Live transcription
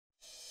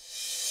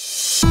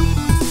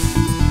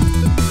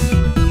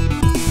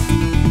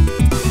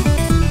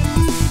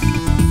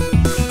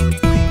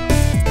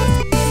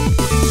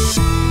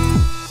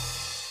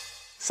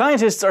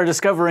Scientists are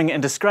discovering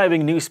and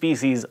describing new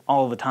species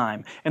all the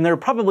time, and there are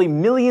probably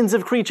millions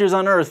of creatures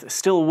on Earth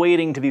still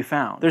waiting to be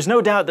found. There's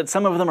no doubt that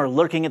some of them are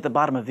lurking at the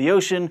bottom of the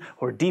ocean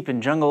or deep in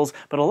jungles,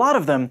 but a lot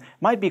of them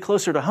might be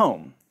closer to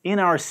home. In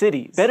our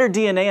cities. Better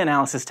DNA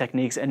analysis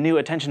techniques and new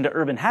attention to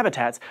urban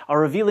habitats are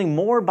revealing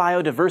more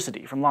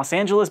biodiversity, from Los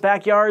Angeles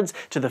backyards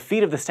to the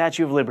feet of the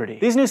Statue of Liberty.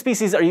 These new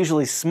species are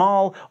usually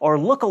small or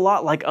look a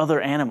lot like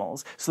other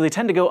animals, so they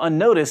tend to go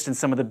unnoticed in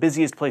some of the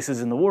busiest places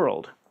in the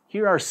world.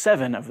 Here are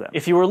 7 of them.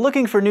 If you were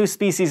looking for new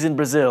species in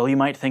Brazil, you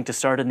might think to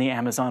start in the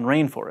Amazon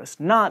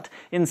rainforest, not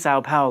in Sao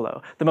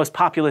Paulo, the most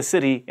populous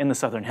city in the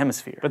southern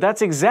hemisphere. But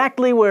that's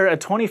exactly where a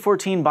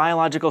 2014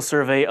 biological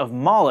survey of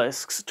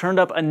mollusks turned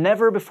up a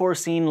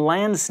never-before-seen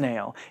land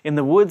snail in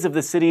the woods of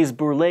the city's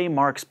Burle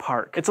Marx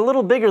Park. It's a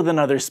little bigger than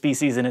other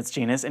species in its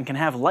genus and can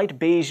have light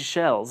beige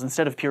shells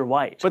instead of pure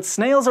white. But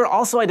snails are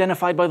also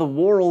identified by the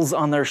whorls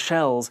on their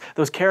shells,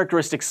 those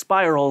characteristic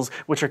spirals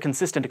which are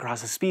consistent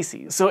across a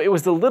species. So it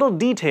was the little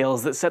details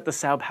that set the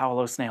Sao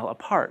Paulo snail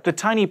apart. The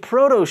tiny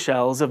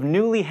proto-shells of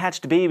newly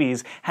hatched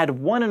babies had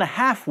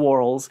 1.5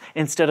 whorls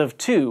instead of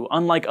 2,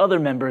 unlike other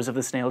members of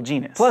the snail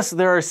genus. Plus,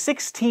 there are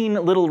 16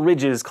 little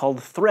ridges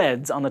called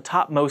threads on the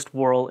topmost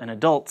whorl in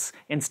adults,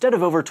 instead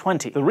of over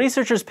 20. The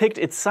researchers picked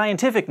its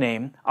scientific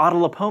name,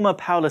 Autolopoma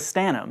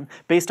paulistanum,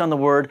 based on the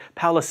word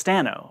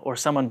paulistano, or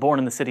someone born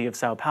in the city of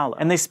Sao Paulo.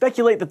 And they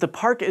speculate that the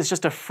park is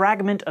just a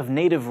fragment of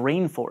native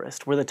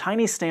rainforest, where the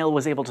tiny snail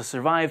was able to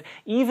survive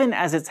even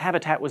as its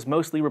habitat was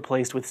mostly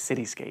replaced with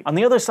cityscape. On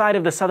the other side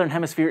of the southern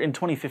hemisphere in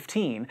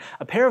 2015,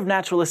 a pair of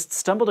naturalists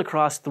stumbled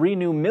across 3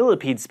 new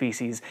millipede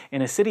species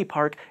in a city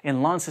park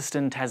in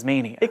Launceston,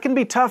 Tasmania. It can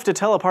be tough to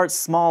tell apart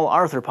small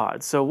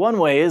arthropods, so one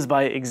way is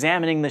by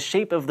examining the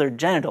shape of their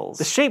genitals.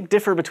 The shape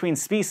differ between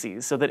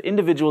species so that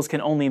individuals can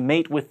only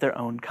mate with their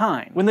own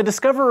kind. When the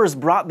discoverers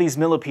brought these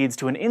millipedes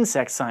to an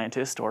insect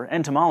scientist, or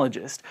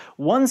entomologist,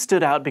 one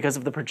stood out because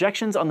of the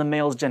projections on the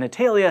male's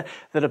genitalia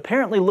that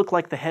apparently look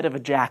like the head of a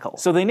jackal.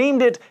 So they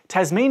named it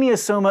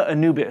Tasmaniasoma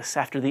anubis,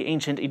 after the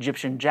ancient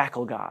Egyptian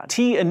jackal god.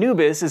 T.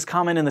 anubis is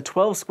common in the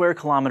 12 square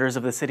kilometers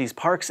of the city's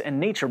parks and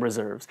nature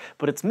reserves,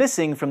 but it's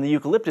missing from the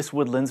eucalyptus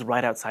woodlands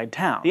right outside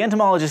town. The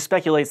entomologist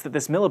speculates that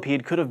this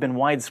millipede could have been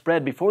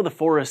widespread before the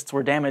forests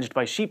were damaged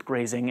by sheep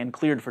grazing and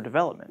cleared for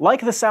development.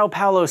 Like the Sao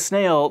Paulo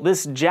snail,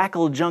 this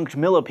jackal-junked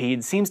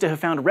millipede seems to have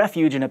found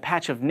refuge in a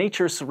patch of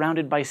nature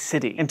surrounded by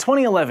city. In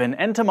 2011,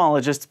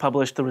 entomologists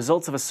published the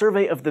results of a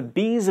survey of the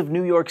bees of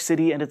New York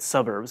City and its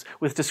suburbs,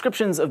 with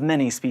descriptions of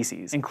many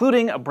species,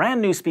 including a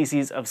brand new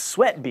species of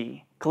sweat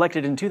bee,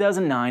 collected in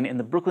 2009 in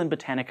the Brooklyn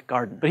Botanic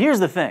Garden. But here's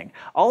the thing,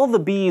 all of the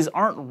bees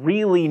aren't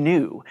really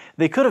new.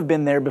 They could have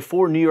been there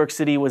before New York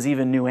City was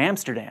even New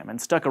Amsterdam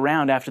and stuck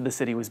around after the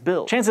city was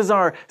built. Chances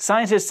are,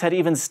 scientists had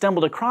even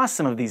stumbled across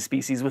some of these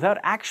species without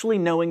actually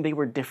knowing they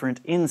were different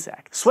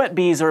insects. Sweat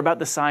bees are about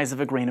the size of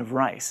a grain of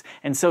rice,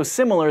 and so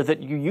similar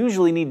that you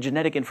usually need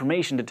genetic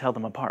information to tell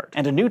them apart.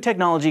 And a new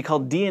technology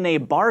called DNA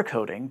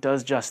barcoding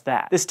does just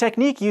that. This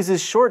technique uses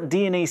short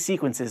DNA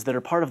sequences that are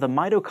part of the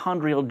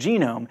mitochondrial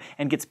genome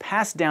and gets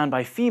passed down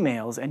by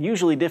females and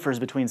usually differs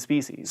between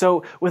species.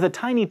 So, with a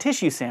tiny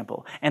tissue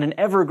sample and an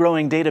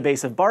ever-growing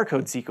database of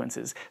barcode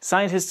sequences,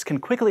 scientists can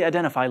quickly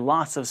identify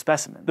lots of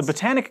specimens. The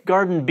Botanic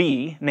Garden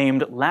bee,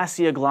 named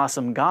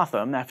Lasioglossum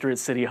Gotham after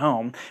its city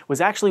home,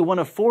 was actually one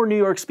of 4 New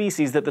York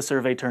species that the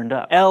survey turned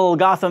up. L.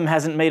 Gotham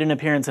hasn't made an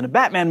appearance in a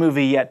Batman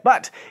movie yet,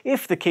 but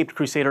if the Caped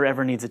Crusader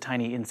ever needs a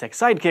tiny insect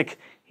sidekick,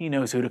 he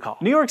knows who to call.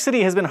 New York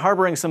City has been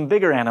harboring some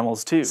bigger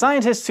animals too.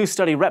 Scientists who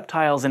study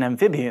reptiles and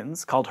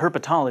amphibians, called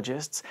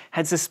herpetologists,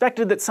 had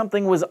suspected that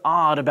something was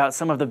odd about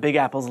some of the Big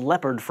Apple's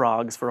leopard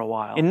frogs for a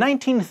while. In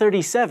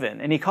 1937,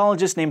 an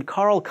ecologist named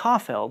Carl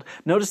Caufeld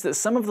noticed that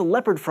some of the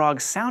leopard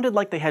frogs sounded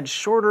like they had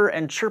shorter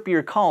and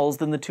chirpier calls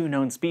than the 2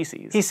 known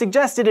species. He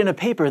suggested in a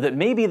paper that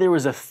maybe there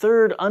was a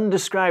 3rd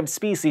undescribed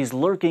species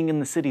lurking in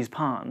the city's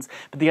ponds,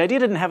 but the idea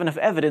didn't have enough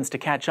evidence to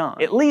catch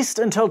on. At least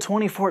until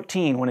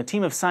 2014, when a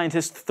team of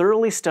scientists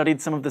thoroughly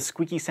studied some of the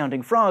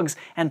squeaky-sounding frogs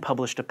and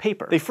published a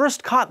paper. They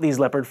first caught these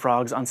leopard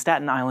frogs on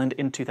Staten Island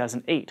in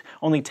 2008,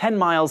 only 10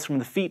 miles from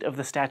the feet of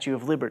the Statue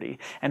of Liberty,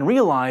 and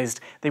realized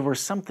they were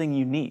something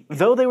unique.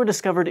 Though they were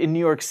discovered in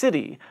New York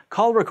City,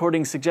 call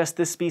recordings suggest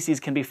this species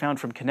can be found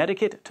from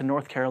Connecticut to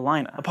North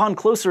Carolina. Upon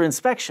closer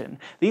inspection,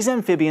 these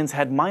amphibians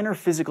had minor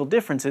physical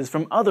differences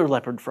from other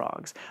leopard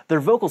frogs.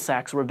 Their vocal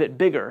sacs were a bit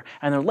bigger,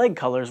 and their leg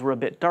colors were a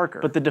bit darker.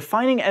 But the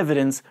defining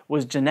evidence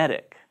was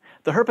genetic.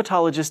 The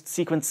herpetologists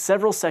sequenced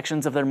several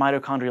sections of their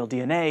mitochondrial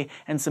DNA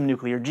and some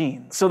nuclear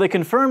genes. So they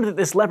confirmed that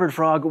this leopard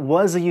frog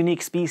was a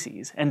unique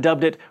species, and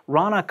dubbed it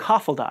Rana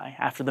Coffeldi,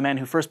 after the man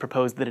who first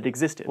proposed that it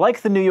existed.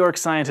 Like the New York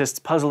scientists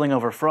puzzling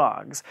over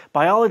frogs,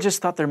 biologists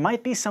thought there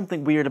might be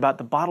something weird about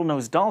the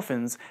bottlenose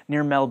dolphins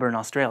near Melbourne,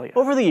 Australia.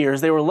 Over the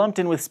years, they were lumped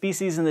in with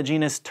species in the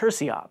genus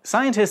Tursiops.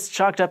 Scientists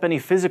chalked up any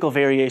physical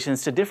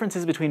variations to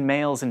differences between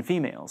males and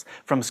females,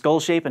 from skull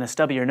shape and a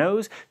stubbier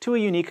nose to a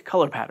unique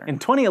color pattern. In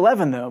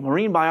 2011, though,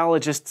 marine biologists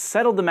biologists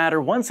settled the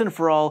matter once and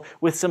for all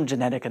with some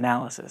genetic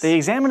analysis. They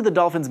examined the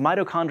dolphin's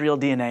mitochondrial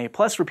DNA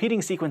plus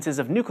repeating sequences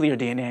of nuclear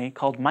DNA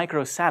called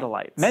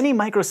microsatellites. Many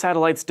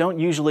microsatellites don't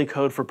usually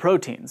code for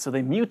proteins, so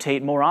they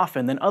mutate more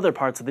often than other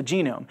parts of the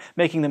genome,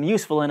 making them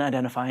useful in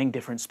identifying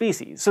different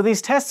species. So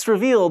these tests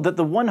revealed that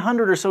the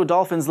 100 or so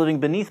dolphins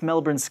living beneath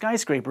Melbourne's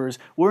skyscrapers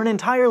were an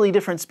entirely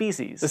different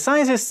species. The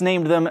scientists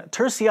named them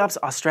Tursiops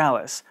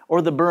australis,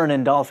 or the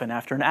burn-in dolphin,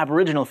 after an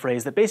Aboriginal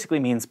phrase that basically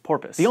means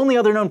porpoise. The only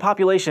other known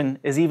population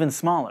is even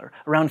smaller,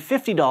 around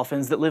 50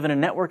 dolphins that live in a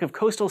network of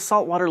coastal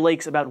saltwater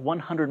lakes about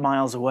 100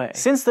 miles away.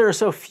 Since there are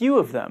so few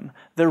of them,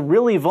 they're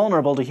really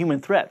vulnerable to human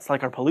threats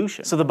like our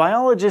pollution. So the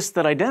biologists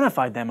that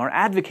identified them are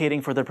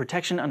advocating for their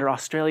protection under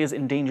Australia's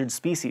endangered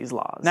species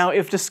laws. Now,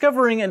 if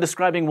discovering and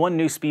describing one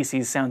new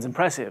species sounds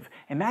impressive,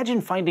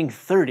 imagine finding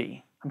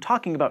 30. I'm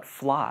talking about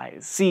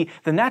flies. See,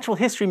 the Natural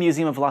History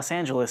Museum of Los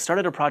Angeles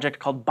started a project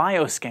called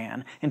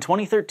BioScan in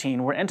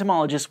 2013 where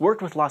entomologists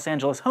worked with Los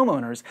Angeles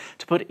homeowners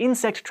to put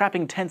insect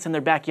trapping tents in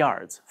their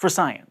backyards for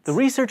science. The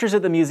researchers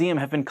at the museum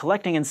have been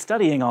collecting and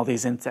studying all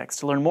these insects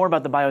to learn more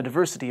about the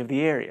biodiversity of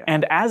the area.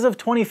 And as of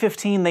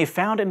 2015, they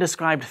found and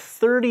described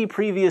 30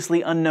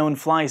 previously unknown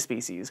fly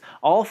species,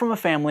 all from a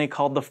family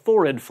called the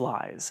phorid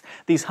flies,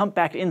 these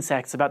humpbacked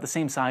insects about the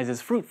same size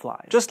as fruit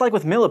flies. Just like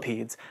with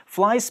millipedes,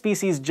 fly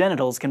species'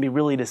 genitals can be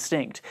really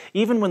distinct,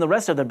 even when the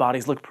rest of their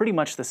bodies look pretty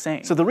much the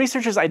same. So the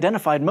researchers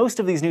identified most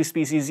of these new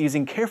species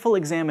using careful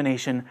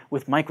examination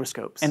with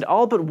microscopes, and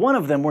all but one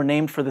of them were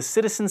named for the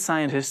citizen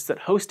scientists that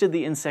hosted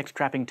the insect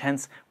trapping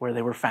tents where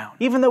they were found.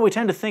 Even though we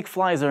tend to think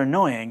flies are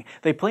annoying,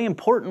 they play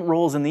important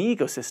roles in the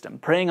ecosystem,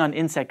 preying on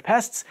insect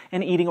pests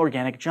and eating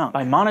organic junk.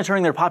 By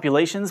monitoring their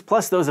populations,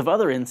 plus those of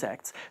other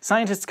insects,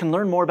 scientists can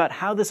learn more about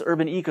how this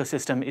urban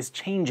ecosystem is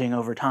changing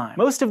over time.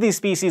 Most of these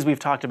species we've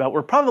talked about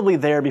were probably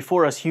there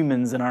before us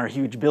humans in our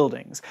huge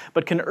buildings.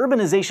 But can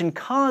urbanization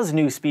cause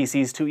new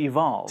species to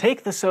evolve?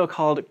 Take the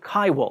so-called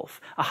coywolf,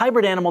 a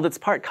hybrid animal that's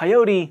part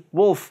coyote,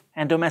 wolf,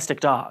 and domestic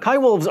dog.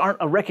 Coywolves aren't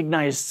a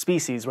recognized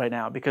species right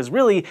now because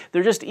really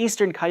they're just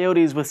eastern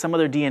coyotes with some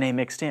other DNA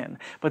mixed in,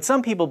 but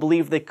some people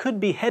believe they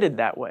could be headed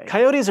that way.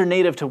 Coyotes are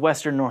native to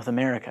western North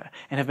America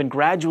and have been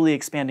gradually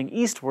expanding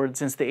eastward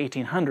since the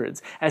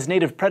 1800s as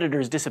native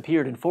predators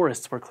disappeared and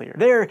forests were cleared.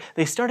 There,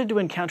 they started to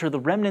encounter the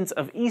remnants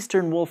of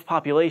eastern wolf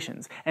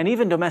populations and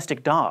even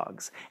domestic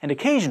dogs, and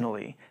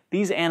occasionally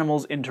these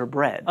animals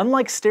interbred.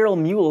 Unlike sterile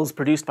mules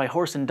produced by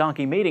horse and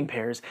donkey mating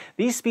pairs,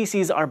 these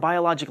species are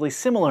biologically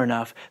similar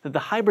enough that the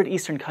hybrid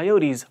eastern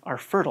coyotes are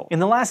fertile. In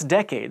the last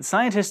decade,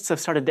 scientists have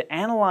started to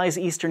analyze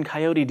eastern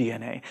coyote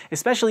DNA,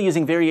 especially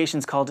using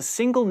variations called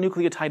single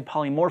nucleotide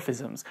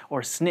polymorphisms,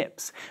 or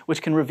SNPs,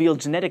 which can reveal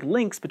genetic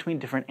links between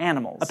different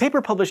animals. A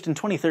paper published in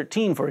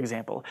 2013, for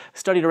example,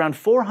 studied around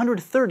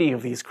 430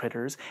 of these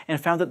critters and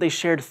found that they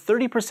shared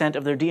 30%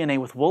 of their DNA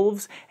with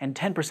wolves and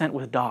 10%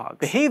 with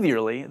dogs.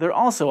 Behaviorally, they're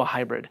also a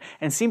hybrid,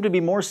 and seem to be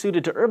more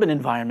suited to urban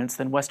environments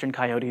than western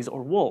coyotes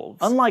or wolves.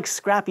 Unlike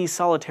scrappy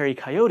solitary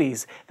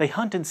coyotes, they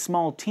hunt in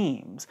small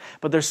teams,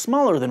 but they're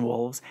smaller than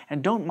wolves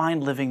and don't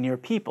mind living near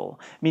people,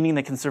 meaning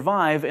they can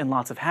survive in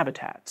lots of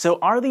habitat. So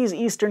are these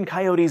eastern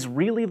coyotes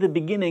really the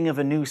beginning of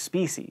a new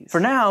species? For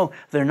now,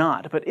 they're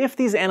not, but if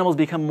these animals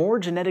become more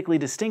genetically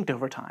distinct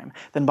over time,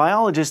 then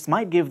biologists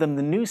might give them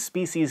the new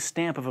species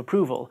stamp of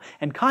approval,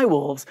 and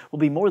coywolves will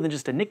be more than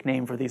just a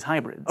nickname for these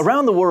hybrids.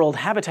 Around the world,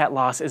 habitat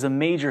loss is a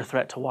major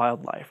threat to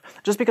wildlife.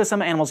 Just because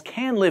some animals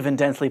can live in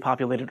densely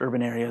populated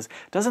urban areas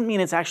doesn't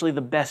mean it's actually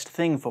the best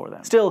thing for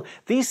them. Still,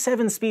 these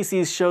 7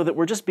 species show that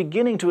we're just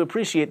beginning to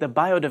appreciate the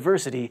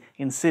biodiversity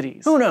in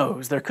cities. Who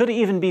knows, there could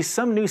even be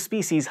some new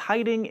species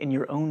hiding in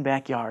your own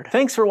backyard.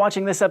 Thanks for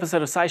watching this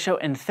episode of SciShow,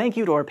 and thank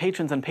you to our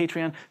patrons on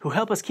Patreon who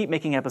help us keep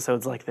making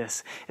episodes like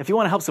this. If you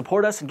want to help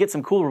support us and get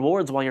some cool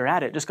rewards while you're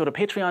at it, just go to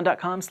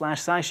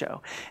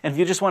patreon.com/SciShow. And if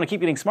you just want to keep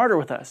getting smarter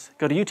with us,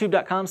 go to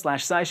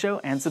youtube.com/SciShow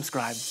and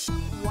subscribe.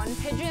 One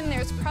pigeon,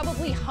 there's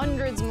probably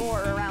hundreds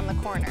more around the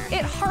corner.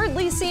 It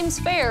hardly seems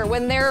fair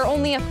when there are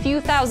only a few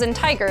thousand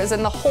tigers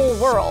in the whole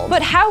world.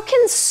 But how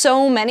can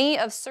so many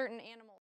of certain animals